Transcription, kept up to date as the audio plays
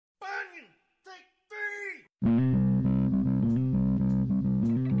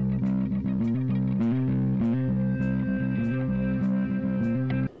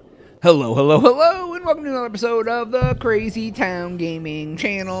Hello, hello, hello, and welcome to another episode of the Crazy Town Gaming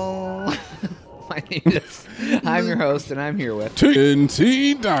Channel. My name is, I'm your host, and I'm here with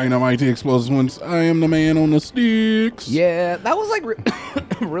TNT Dynamite, the explosive ones. I am the man on the sticks. Yeah, that was like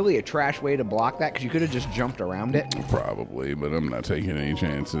really a trash way to block that, because you could have just jumped around it. Probably, but I'm not taking any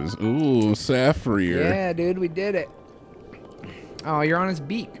chances. Ooh, Saphir. Yeah, dude, we did it. Oh, you're on his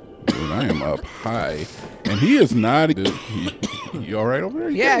beak. Dude, I am up high, and he is not. Dude, you all right over there?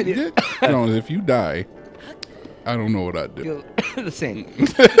 Yeah, dude. Jonas, if you die, I don't know what I'd do. The same.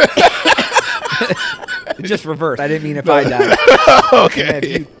 Just reverse. I didn't mean if I died.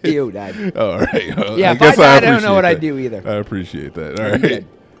 Okay. If you died. All right. Well, Yeah, if I died, I don't know what I'd do either. I appreciate that. All right.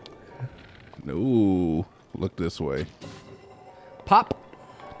 Ooh, look this way. Pop.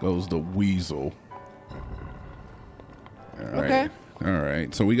 Goes the weasel. All right. Okay. All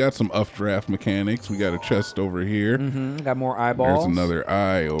right. So we got some updraft mechanics. We got a chest over here. Got more eyeballs. There's another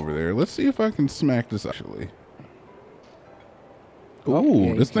eye over there. Let's see if I can smack this actually. Ooh,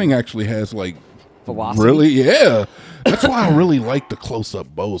 yeah, this thing actually has like velocity. Really? Yeah. That's why I really like the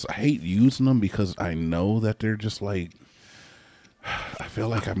close-up bows. I hate using them because I know that they're just like, I feel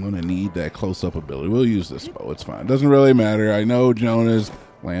like I'm going to need that close-up ability. We'll use this bow. It's fine. Doesn't really matter. I know Jonas.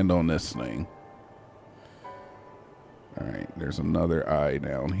 Land on this thing. All right. There's another eye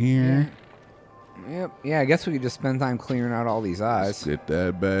down here. Yep. Yeah, I guess we could just spend time clearing out all these eyes. Let's get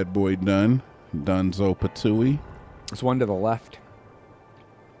that bad boy done. Dunzo Patooey. There's one to the left.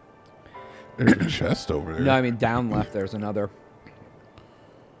 There's a chest over there. No, I mean down left. There's another.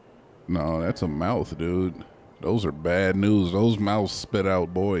 No, that's a mouth, dude. Those are bad news. Those mouths spit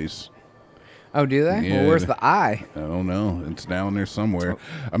out boys. Oh, do they? Yeah. Well, where's the eye? I don't know. It's down there somewhere.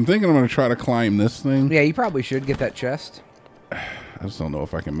 I'm thinking I'm going to try to climb this thing. Yeah, you probably should get that chest. I just don't know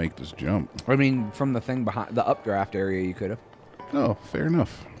if I can make this jump. I mean, from the thing behind the updraft area, you could have. No, fair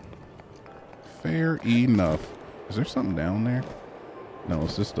enough. Fair enough. Is there something down there? No,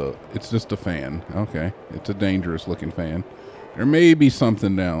 it's just a fan. Okay. It's a dangerous looking fan. There may be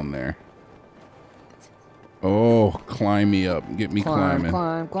something down there. Oh, climb me up. Get me climbing.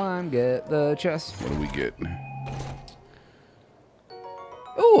 Climb, get the chest. What do we get?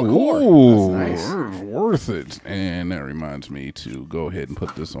 Ooh, a core. Ooh, That's nice. worth it. And that reminds me to go ahead and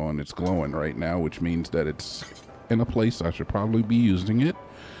put this on. It's glowing right now, which means that it's in a place I should probably be using it.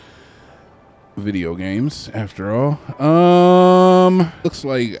 Video games, after all. Looks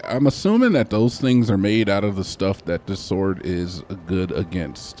like, I'm assuming that those things are made out of the stuff that this sword is good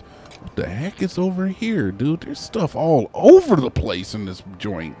against. What the heck is over here, dude? There's stuff all over the place in this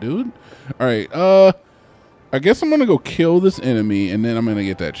joint, dude. All right, I guess I'm gonna go kill this enemy, and then I'm gonna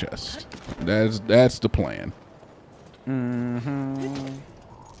get that chest. That's the plan.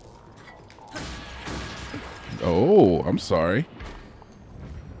 Oh, I'm sorry.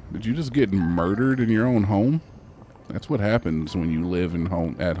 Did you just get murdered in your own home? That's what happens when you live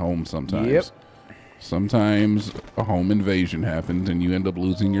at home sometimes. Yep. Sometimes a home invasion happens and you end up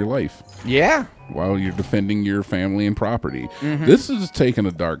losing your life. Yeah. While you're defending your family and property. This is taking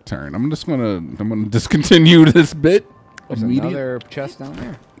a dark turn. I'm gonna discontinue this bit. There's another chest down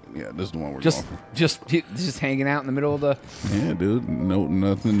there. Yeah, this is the one we're Just going for. just hanging out in the middle of the. Yeah, dude. No,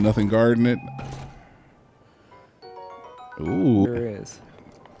 nothing guarding it. Ooh. There is.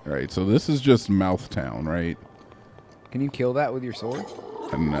 All right, so this is just Mouthtown, right? Can you kill that with your sword?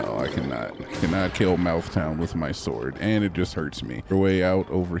 No, I cannot. I cannot kill Mouthtown with my sword, and it just hurts me. We're way out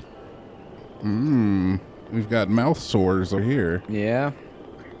over. We've got mouth sores over here. Yeah.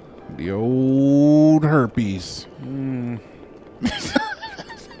 The old herpes.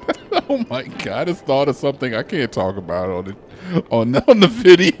 Oh my God! I thought of something I can't talk about on the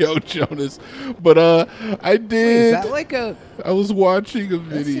video, Jonas. But I did. Wait, is that like a? I was watching a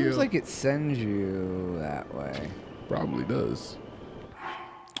That video. seems like it sends you that way. Probably does.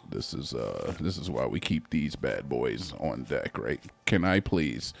 This is why we keep these bad boys on deck, right? Can I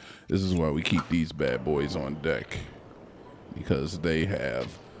please? This is why we keep these bad boys on deck, because they have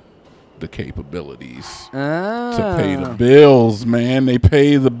the capabilities to pay the bills, man. They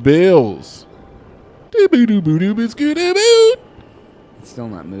pay the bills. It's still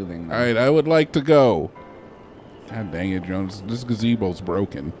not moving, though. All right, I would like to go. God dang it, Jones. This gazebo's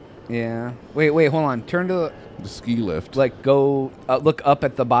broken. Yeah. Wait, hold on. Turn to The ski lift. like go look up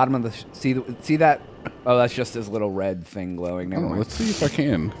at the bottom of the see that? Oh, that's just this little red thing glowing. Never mind. Let's see if I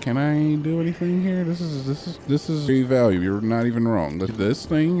can. Can I do anything here? This is very valuable. You're not even wrong. Look at this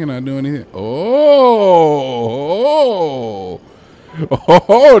thing. Can I do anything? Oh,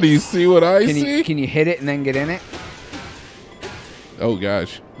 do you see what I see? Can you hit it and then get in it? Oh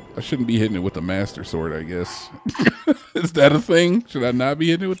gosh, shouldn't be hitting it with the Master Sword, I guess. Is that a thing? Should I not be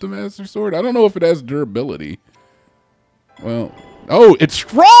hitting it with the Master Sword? I don't know if it has durability. Well, oh, it's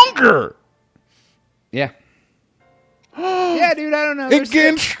stronger! Yeah. Yeah, dude, I don't know. It's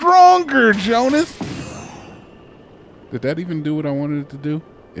getting stronger, Jonas! Did that even do what I wanted it to do?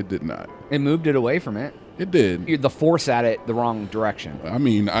 It did not. It moved it away from it. It did. The force at it the wrong direction. I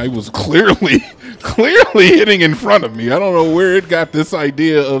mean, I was clearly hitting in front of me. I don't know where it got this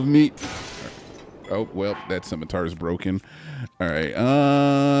idea of me. Oh, well, that scimitar is broken. All right,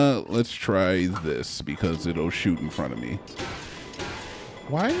 let's try this because it'll shoot in front of me.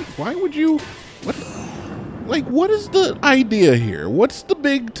 Why would you? What? Like, what is the idea here? What's the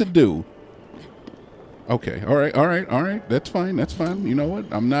big to do? Okay, all right. That's fine. You know what?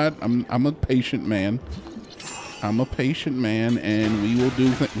 I'm a patient man. I'm a patient man, and we will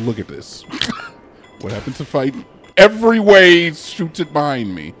do. Look at this. What happens if I every way shoots it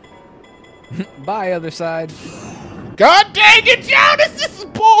behind me? Bye, other side. God dang it, Jonas! This is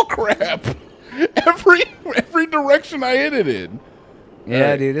bull crap. Every direction I hit it in.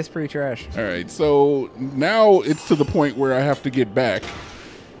 Yeah, right. dude, it's pretty trash. All right, so now it's to the point where I have to get back.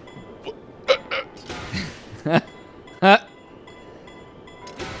 Yep.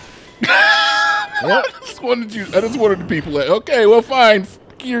 I just wanted the people like, okay, well, fine. F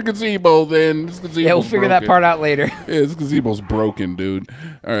your gazebo then. This gazebo's yeah, we'll figure that part out later. Yeah, this gazebo's broken, dude.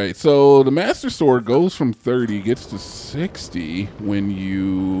 All right, so the Master Sword goes from 30, gets to 60 when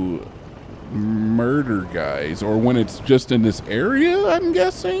you murder guys, or when it's just in this area, I'm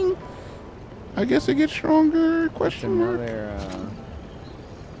guessing. I guess it gets stronger, question mark.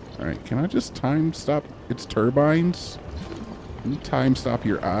 All right, can I just time stop its turbines? Let me time stop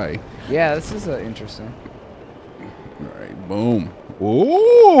your eye. Yeah, this is interesting. All right, boom.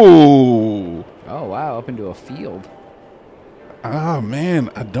 Ooh. Oh, wow, up into a field. Oh, man,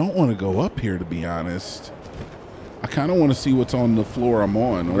 I don't want to go up here, to be honest. I kind of want to see what's on the floor I'm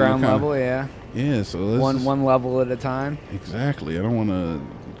on. Ground level, yeah. Yeah, so let's one level at a time. Exactly. I don't want to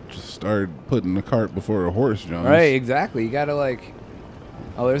just start putting the cart before a horse, Jones. Right, exactly. You got to, like...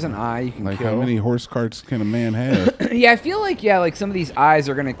 Oh, there's an eye you can kill. How many horse carts can a man have? Yeah, I feel like, like some of these eyes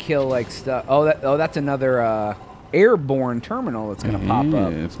are going to kill, like, stuff. Oh, that's another airborne terminal that's going to pop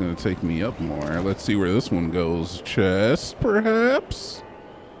up. Yeah, it's going to take me up more. Let's see where this one goes. Chest, perhaps?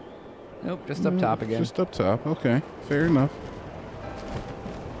 Nope, just up top again. Just up top. Okay, fair enough.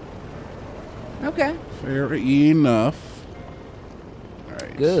 Okay. Fair enough. All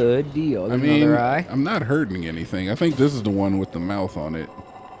right. Good deal. There's another eye. I'm not hurting anything. I think this is the one with the mouth on it.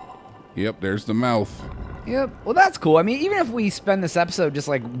 Yep, there's the mouth. Yep. Well, that's cool. I mean, even if we spend this episode just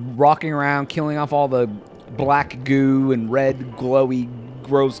like rocking around, killing off all the black goo and red glowy,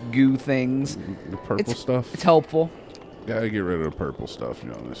 gross goo things. The purple stuff? It's helpful. Gotta get rid of the purple stuff,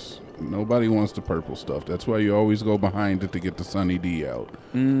 Jonas. Nobody wants the purple stuff. That's why you always go behind it to get the Sunny D out.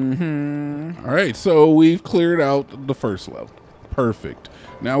 Mm-hmm. All right, so we've cleared out the first level. Perfect.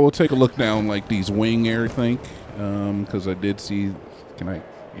 Now we'll take a look down like these wing air thing, because I did see. Can I?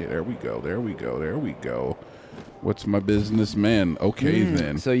 Yeah, there we go. There we go. There we go. What's my business, man? Okay,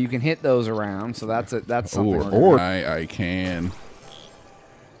 then. So you can hit those around. So that's something. Or I can.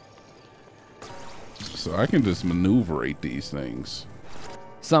 So I can just maneuverate these things.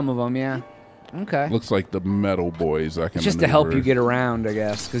 Some of them, yeah. Okay. Looks like the metal boys I can It's just to help you get around, I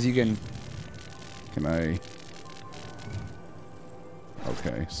guess, because you can... Can I...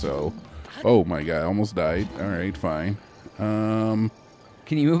 Okay, so... Oh my god, I almost died. Alright, fine. Can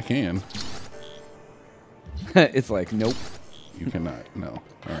you move? I can. It's like, nope. You cannot, no.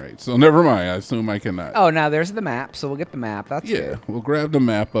 Alright, so never mind. I assume I cannot. Oh, now there's the map, so we'll get the map. That's yeah, good. We'll grab the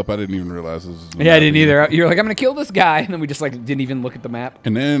map up. I didn't even realize this was the Yeah, map I didn't either. either. You're like, I'm going to kill this guy, and then we just like didn't even look at the map.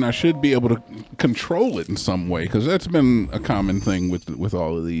 And then I should be able to control it in some way, because that's been a common thing with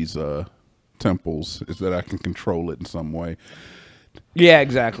all of these temples, is that I can control it in some way. Yeah,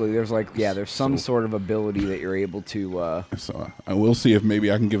 exactly. There's like, there's some sort of ability that you're able to... So I will see if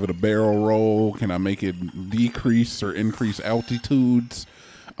maybe I can give it a barrel roll. Can I make it decrease or increase altitudes?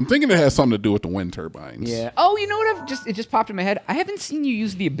 I'm thinking it has something to do with the wind turbines. Yeah. Oh, you know what? It just popped in my head. I haven't seen you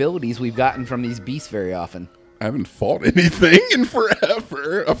use the abilities we've gotten from these beasts very often. I haven't fought anything in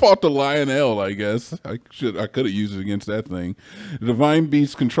forever. I fought the Lionel, I guess. I could have used it against that thing. The Divine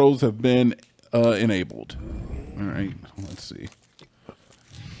Beast controls have been enabled. All right, let's see.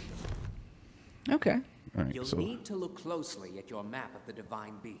 Okay. All right, You'll need to look closely at your map of the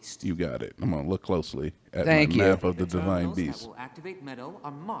Divine Beast. You got it. I'm going to look closely at Thank my you. map of the Divine terminals Beast. that will activate metal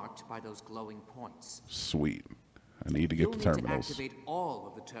are marked by those glowing points. Sweet. I need to get You'll the need terminals. to activate all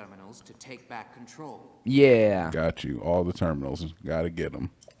of the terminals to take back control. Yeah. Got you. All the terminals. Got to get them.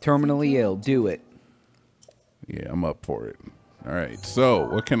 Terminally ill. Do it. Yeah, I'm up for it. All right. So,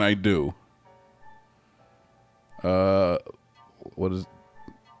 what can I do? What is...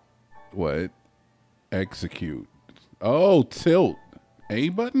 What? Execute. Oh, tilt. A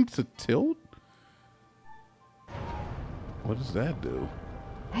button to tilt? What does that do?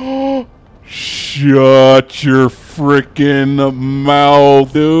 Shut your freaking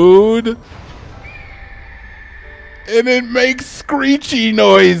mouth, dude. And it makes screechy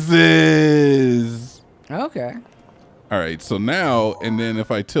noises. Okay. All right, so now, and then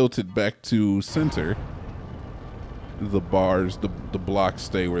if I tilt it back to center, the bars, the blocks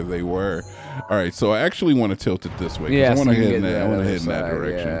stay where they were. All right, so I actually want to tilt it this way. Yeah, I want to so head you in get that. I want to head in that side.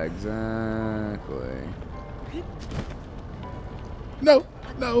 direction. Yeah, exactly. No,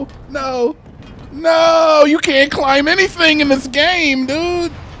 no, no, no! You can't climb anything in this game,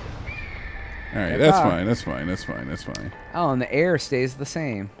 dude. All right, that's fine. That's fine. That's fine. That's fine. Oh, and the air stays the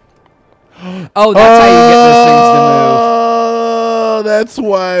same. Oh, that's how you get those things to move. Oh, that's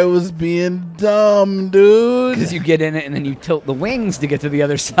why I was being dumb, dude. Because you get in it and then you tilt the wings to get to the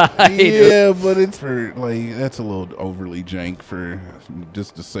other side. Yeah, but it's for, like, that's a little overly jank for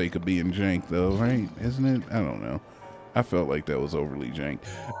just the sake of being jank, though, right? Isn't it? I don't know. I felt like that was overly jank.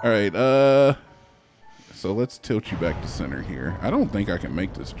 All right, so let's tilt you back to center here. I don't think I can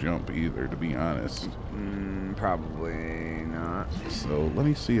make this jump either, to be honest. Probably not. So let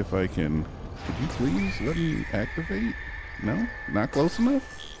me see if I can. Could you please let me activate? No? Not close enough?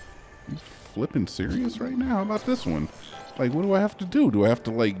 You flipping serious right now? How about this one? Like, what do I have to do? Do I have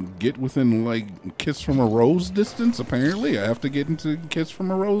to, like, get within, like, kiss from a rose distance? Apparently, I have to get into kiss from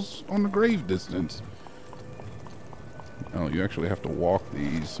a rose on the grave distance. Oh, you actually have to walk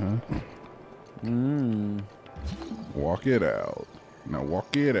these, huh? Walk it out. Now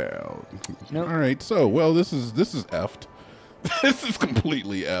walk it out. Nope. All right, so, well, this is effed. This is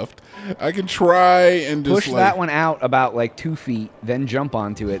completely effed. I can try and just Push that one out about like 2 feet, then jump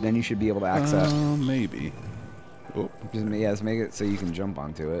onto it. Then you should be able to access. Maybe. Oh. Just make it so you can jump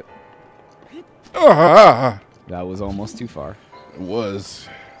onto it. Ah! That was almost too far. It was.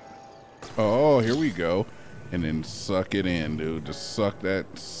 Oh, here we go. And then suck it in, dude. Just suck that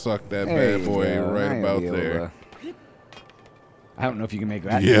There bad you boy go. Now right you'll about be able there. to- I don't know if you can make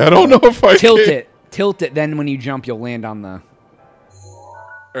that. Yeah, I don't know if I Tilt can. it. Tilt it. Then when you jump, you'll land on the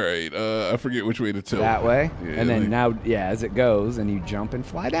All right, I forget which way to tilt. that way. Yeah, And then like- now, yeah, as it goes, and you jump and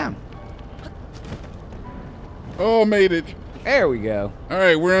fly down. Oh, made it. There we go. All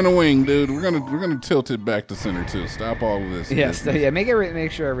right, we're on a wing, dude. We're gonna tilt it back to center too. Stop all of this. Yes. Yeah,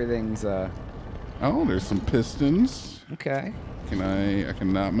 make sure everything's Oh, there's some pistons. okay. I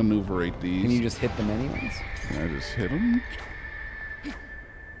cannot maneuverate these. Can you just hit them anyways? Can I just hit them?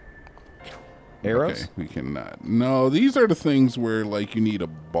 Arrows? Okay, we cannot. No, these are the things where, like, you need a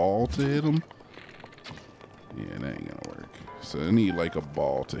ball to hit them. Yeah, that ain't gonna work. So I need, like, a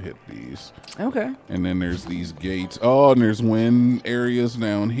ball to hit these. Okay. And then there's these gates. Oh, and there's wind areas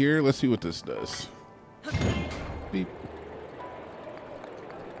down here. Let's see what this does. Beep.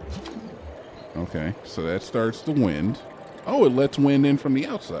 Okay, so that starts the wind. Oh, it lets wind in from the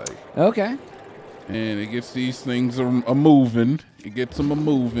outside. Okay. And it gets these things a moving. It gets them a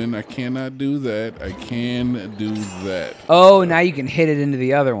moving. I cannot do that. I can do that. Oh, now you can hit it into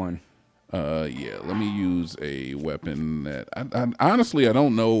the other one. Yeah, let me use a weapon that I honestly I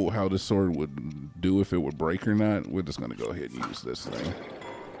don't know how this sword would do, if it would break or not. We're just gonna go ahead and use this thing.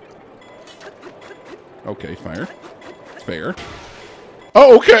 Okay, fire. Fair.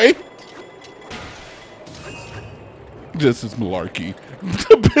 Oh, okay. This is malarkey.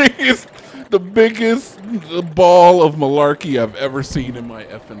 The biggest ball of malarkey I've ever seen in my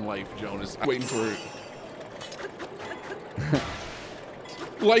effing life, Jonas. I'm waiting for it.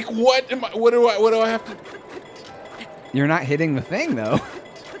 Like, what do I have to? You're not hitting the thing though.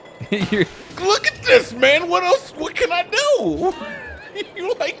 You're Look at this, man. What else? What can I do?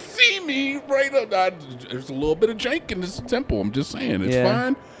 You like see me right up. There's a little bit of jank in this temple. I'm just saying, it's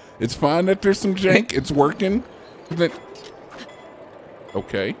fine. It's fine that there's some jank. It's working. That.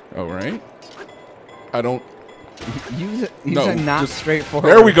 Okay. All right. I don't. use a not just- straightforward.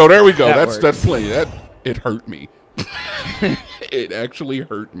 There we go. There we go. That That's works. play. It hurt me. It actually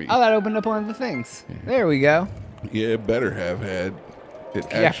hurt me. Oh, that opened up one of the things. There we go. Yeah, it better have had. It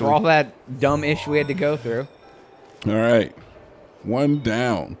Yeah, actually. for all that dumb ish we had to go through. All right. One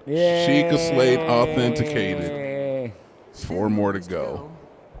down. Sheikah Slate authenticated. Yay. 4 more to go.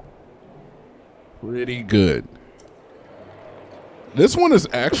 Pretty good. This one is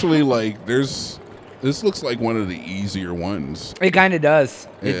actually like there's This looks like one of the easier ones. It kind of does.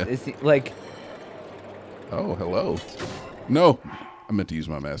 Yeah. It's like... Oh, hello. No. I meant to use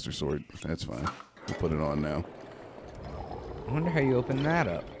my Master Sword. That's fine. We'll put it on now. I wonder how you open that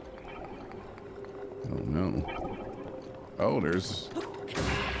up. Oh, no. Oh, there's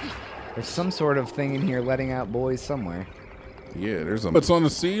some sort of thing in here letting out boys somewhere. Yeah, there's a... It's on the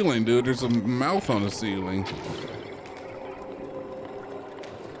ceiling, dude. There's a mouth on the ceiling.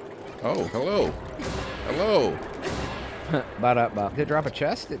 Oh, hello. Hello. Did it drop a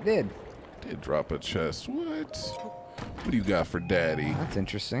chest? It did. Did drop a chest. What? What do you got for daddy? That's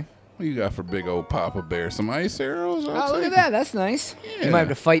interesting. What you got for big old Papa Bear? Some ice arrows? Oh, look at that. That's nice. Yeah. You might have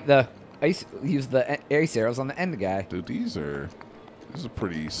to fight the ice... Use the ice arrows on the end guy. Dude, these are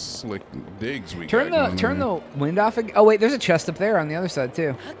pretty slick digs we turn got. Turn the wind off again. Oh, wait. There's a chest up there on the other side,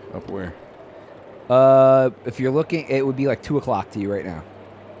 too. Up where? If you're looking... It would be like 2 o'clock to you right now.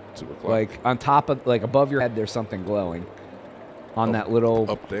 2 o'clock. Like, on top of... Like, above your head, there's something glowing. On that little...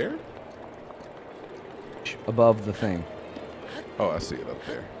 Up there? Above the thing. Oh, I see it up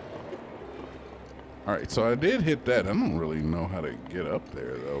there. All right, so I did hit that. I don't really know how to get up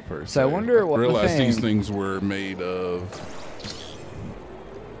there, though, per se. So I wonder what I realized these things were made of...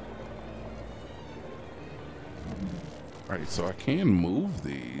 All right, so I can move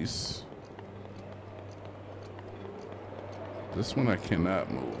these. This one I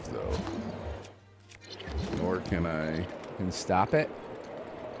cannot move, though. Nor can I... Can stop it?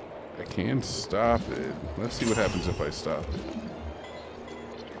 I can stop it. Let's see what happens if I stop it.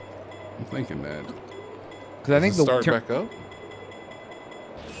 I'm thinking that. Because I think the start back up.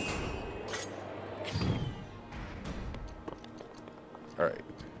 All right.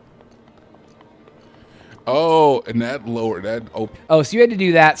 Oh, and that lower that open. Oh, so you had to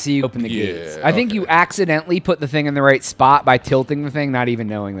do that so you open the gates. I think you accidentally put the thing in the right spot by tilting the thing, not even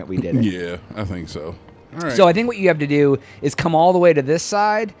knowing that we did it. Yeah, I think so. All right. So I think what you have to do is come all the way to this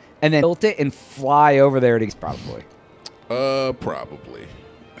side and then tilt it and fly over there to probably. Probably.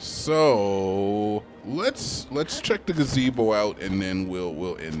 So let's check the gazebo out and then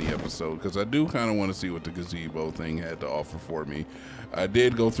we'll end the episode because I do kind of want to see what the gazebo thing had to offer for me. I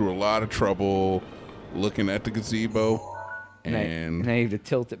did go through a lot of trouble looking at the gazebo, and now you have to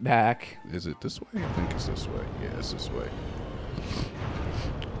tilt it back. Is it this way? I think it's this way. Yeah, it's this way.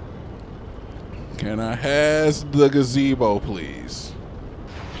 Can I has the gazebo, please?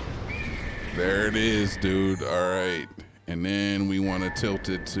 There it is, dude. All right. And then we want to tilt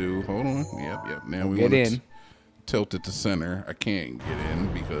it to, hold on. Yep. Now we want to tilt it to center. I can't get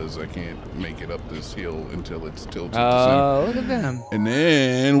in because I can't make it up this hill until it's tilted to center. Oh, look at them. And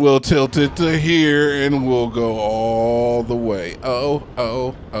then we'll tilt it to here and we'll go all the way. Oh.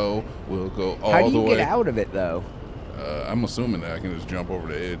 We'll go all the way. How do you get out of it, though? I'm assuming that I can just jump over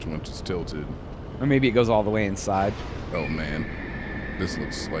the edge once it's tilted. Or maybe it goes all the way inside. Oh, man. This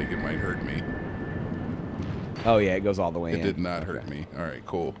looks like it might hurt me. Oh, yeah, it goes all the way in. It did not hurt me. All right,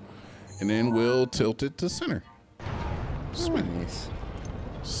 cool. And then we'll tilt it to center. Sweet. Nice.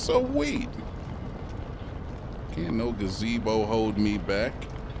 Sweet. Can't no gazebo hold me back.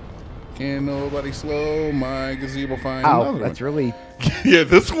 Can't nobody slow my gazebo find another that's one. really... Yeah,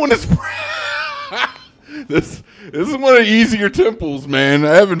 this one is... This is one of the easier temples, man.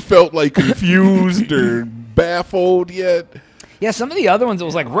 I haven't felt like confused or baffled yet. Yeah, some of the other ones, it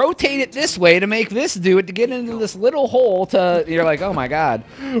was like, rotate it this way to make this do it to get into this little hole to... You're like, oh, my God.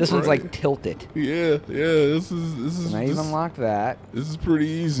 This one's like, tilt it. Yeah. This is. So now you've unlocked that. This is pretty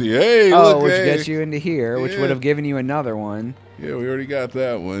easy. Hey, look, which gets you into here, which would have given you another one. Yeah, we already got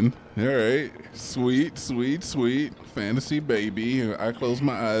that one. All right. Sweet. Fantasy baby. I close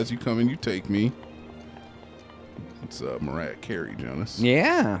my eyes. You come and you take me. It's Mariah Carey, Jonas.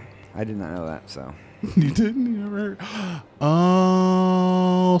 Yeah. I did not know that, so... You didn't? You never heard?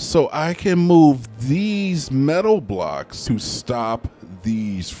 Oh, so I can move these metal blocks to stop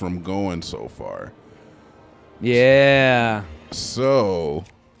these from going so far. Yeah. So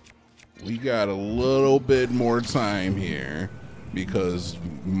we got a little bit more time here because,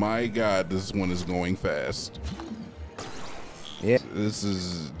 my God, this one is going fast. Yeah. This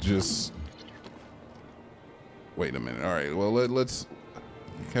is just... Wait a minute. All right. Well, let's...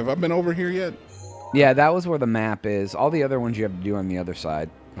 Have I been over here yet? Yeah, that was where the map is. All the other ones you have to do on the other side.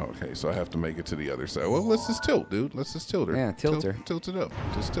 Okay, so I have to make it to the other side. Well, let's just tilt, dude. Let's just tilt her. Yeah, tilt her. Tilt it up.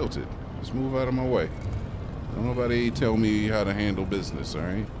 Just tilt it. Just move out of my way. Don't nobody tell me how to handle business, all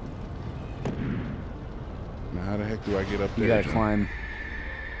right? Now, how the heck do I get up there? You gotta climb.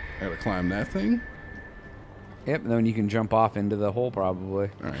 I gotta climb that thing? Yep, and then you can jump off into the hole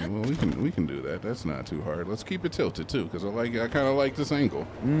probably. All right, well we can do that. That's not too hard. Let's keep it tilted too, because I kind of like this angle.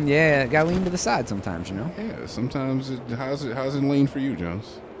 Yeah, gotta lean to the side sometimes, you know. Yeah, sometimes how's it lean for you,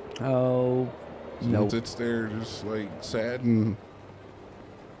 Jones? Oh, no. It's there just like sad and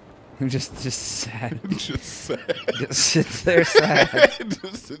just sad. just sad. Just sits there sad.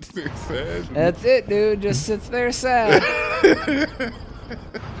 Just sits there sad. That's it, dude. Just sits there sad.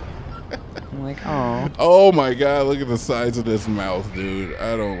 I'm like, oh. Oh my God! Look at the size of this mouth, dude.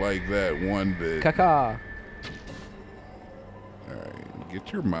 I don't like that one bit. Caca. All right,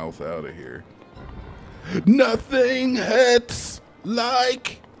 get your mouth out of here. Nothing hurts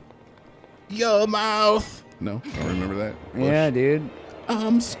like your mouth. No, don't remember that. Yeah, dude.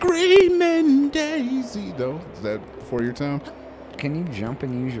 I'm screaming Daisy. No, is that for your town? Can you jump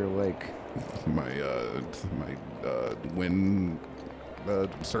and use your leg? My wind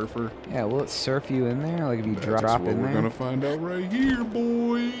surfer. Yeah, will it surf you in there? Like if you That's drop what in we're there? gonna find out right here,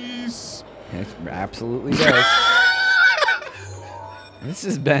 boys. It absolutely does. This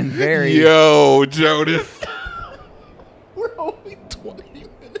has been very... Yo, Jonas. We're only 20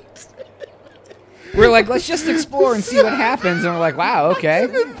 minutes. We're like, let's just explore and see what happens. And we're like, wow, okay. I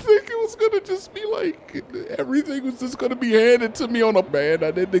didn't think it was gonna just be like everything was just gonna be handed to me on a band. I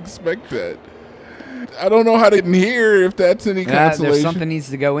didn't expect that. I don't know how they didn't hear if that's any consolation. There's something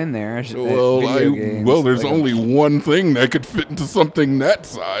needs to go in there. Well, there's only one thing that could fit into something that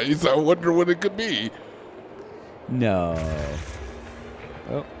size. I wonder what it could be. No.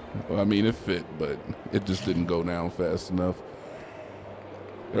 Oh. Well, I mean, it fit, but it just didn't go down fast enough.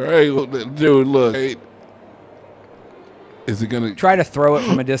 All right, well, dude, look. Hey, is it gonna Try to throw it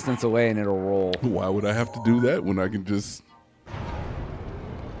from a distance away and it'll roll. Why would I have to do that when I can just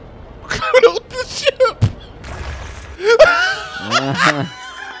cut out the ship?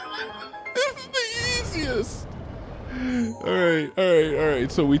 This is the easiest. All right.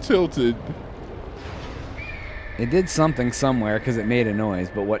 So we tilted. It did something somewhere because it made a noise,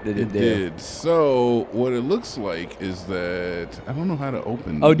 but what did it do? It did. So what it looks like is that I don't know how to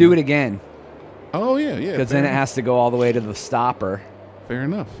open. Oh, do it again. Oh yeah. Because then it has to go all the way to the stopper. Fair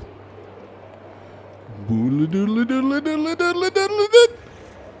enough. Oh,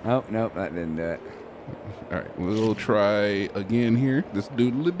 nope, that didn't do it. All right, we'll try again here. This let's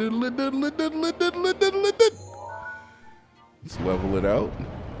level it out.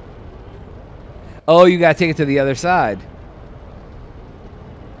 Oh, you gotta take it to the other side.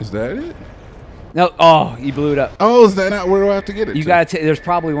 Is that it? No. Oh, you blew it up. Oh, is that not where do I have to get it? You gotta. There's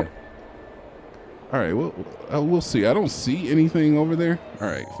probably one. All right, well, we'll see. I don't see anything over there. All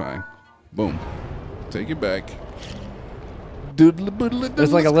right, fine. Boom. Take it back.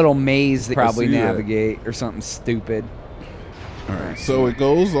 There's like a little maze that you probably see that. navigate or something stupid. All right, so it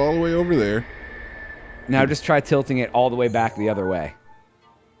goes all the way over there. Now just try tilting it all the way back the other way.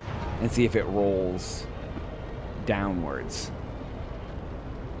 And see if it rolls downwards.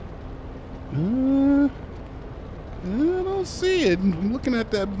 I don't see it. I'm looking at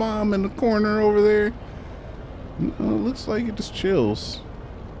that bomb in the corner over there. No, it looks like it just chills.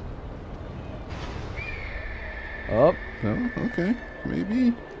 Oh. Oh, okay.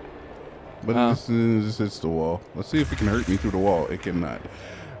 Maybe. But it just hits the wall. Let's see if it can hurt me through the wall. It cannot.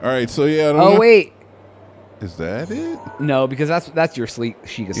 All right, so yeah. I don't know. Wait. Is that it? No, because that's your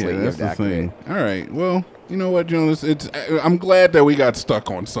Sheikah Slate. Yeah, that's the thing. All right. Well, you know what, Jonas? I'm glad that we got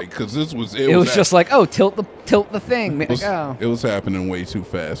stuck on site because it was just like, oh, tilt the thing. It was happening way too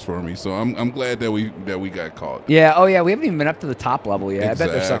fast for me. So I'm glad that we got caught. Yeah. Oh yeah. We haven't even been up to the top level yet. Exactly. I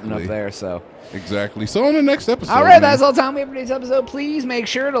bet there's something up there. So. Exactly. So on the next episode. All right, that's all the time we have for today's episode. Please make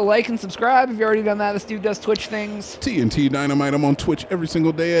sure to like and subscribe if you've already done that. This dude does Twitch things. TNT Dinomight. I'm on Twitch every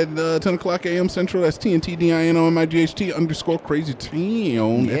single day at 10 o'clock a.m. Central. That's TNTDINOMIGHT_crazy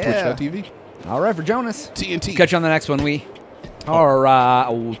town at twitch.tv. All right, for Jonas. TNT. Catch you on the next one. All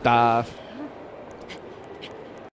right.